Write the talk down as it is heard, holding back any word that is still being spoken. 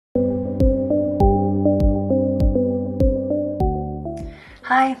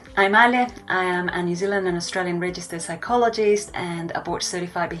Hi, I'm Ale. I am a New Zealand and Australian registered psychologist and a board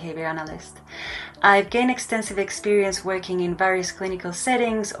certified behavior analyst. I've gained extensive experience working in various clinical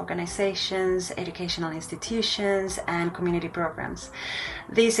settings, organizations, educational institutions, and community programs.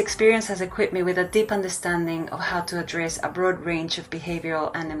 This experience has equipped me with a deep understanding of how to address a broad range of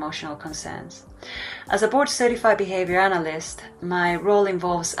behavioral and emotional concerns. As a board certified behavior analyst, my role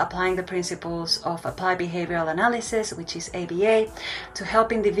involves applying the principles of applied behavioral analysis, which is ABA, to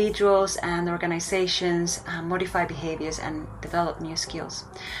help individuals and organizations modify behaviors and develop new skills.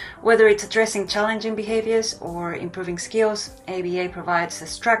 Whether it's addressing challenging behaviors or improving skills, ABA provides a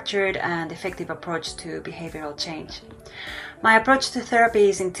structured and effective approach to behavioral change. My approach to therapy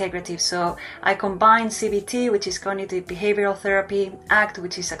is integrative, so I combine CBT, which is cognitive behavioral therapy, ACT,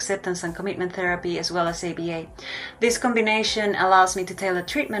 which is acceptance and commitment therapy, as well as ABA. This combination allows me to tailor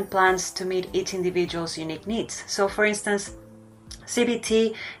treatment plans to meet each individual's unique needs. So, for instance,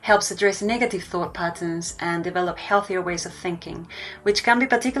 CBT helps address negative thought patterns and develop healthier ways of thinking, which can be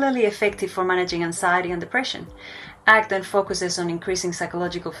particularly effective for managing anxiety and depression. ACT then focuses on increasing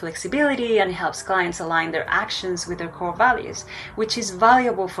psychological flexibility and helps clients align their actions with their core values, which is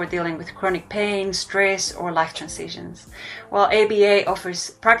valuable for dealing with chronic pain, stress, or life transitions. While ABA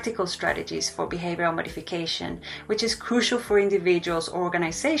offers practical strategies for behavioral modification, which is crucial for individuals or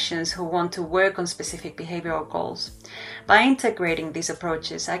organizations who want to work on specific behavioral goals. By integrating these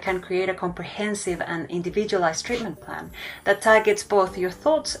approaches, I can create a comprehensive and individualized treatment plan that targets both your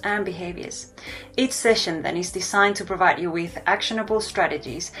thoughts and behaviors. Each session then is designed to provide you with actionable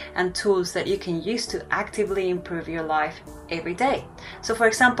strategies and tools that you can use to actively improve your life every day. So, for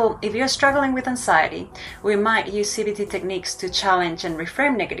example, if you're struggling with anxiety, we might use CBT techniques to challenge and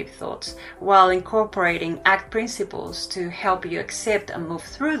reframe negative thoughts while incorporating ACT principles to help you accept and move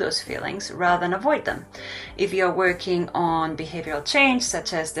through those feelings rather than avoid them. If you're working on behavioral change,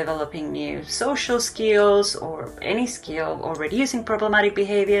 such as developing new social skills or any skill or reducing problematic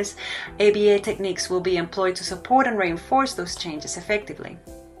behaviors, ABA techniques will be employed to support and reinforce those changes effectively.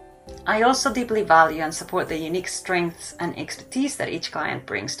 I also deeply value and support the unique strengths and expertise that each client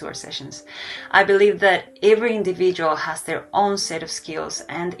brings to our sessions. I believe that every individual has their own set of skills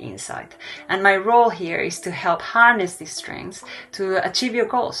and insight, and my role here is to help harness these strengths to achieve your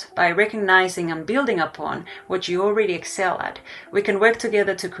goals. By recognizing and building upon what you already excel at, we can work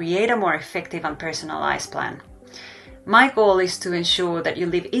together to create a more effective and personalized plan. My goal is to ensure that you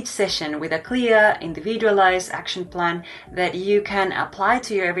leave each session with a clear, individualized action plan that you can apply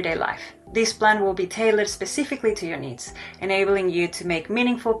to your everyday life. This plan will be tailored specifically to your needs, enabling you to make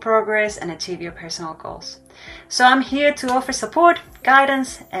meaningful progress and achieve your personal goals. So I'm here to offer support,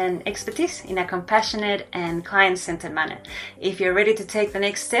 guidance, and expertise in a compassionate and client-centered manner. If you're ready to take the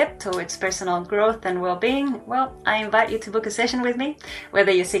next step towards personal growth and well-being, well, I invite you to book a session with me.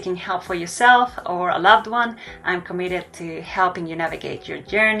 Whether you're seeking help for yourself or a loved one, I'm committed to helping you navigate your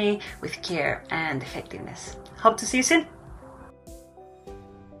journey with care and effectiveness. Hope to see you soon.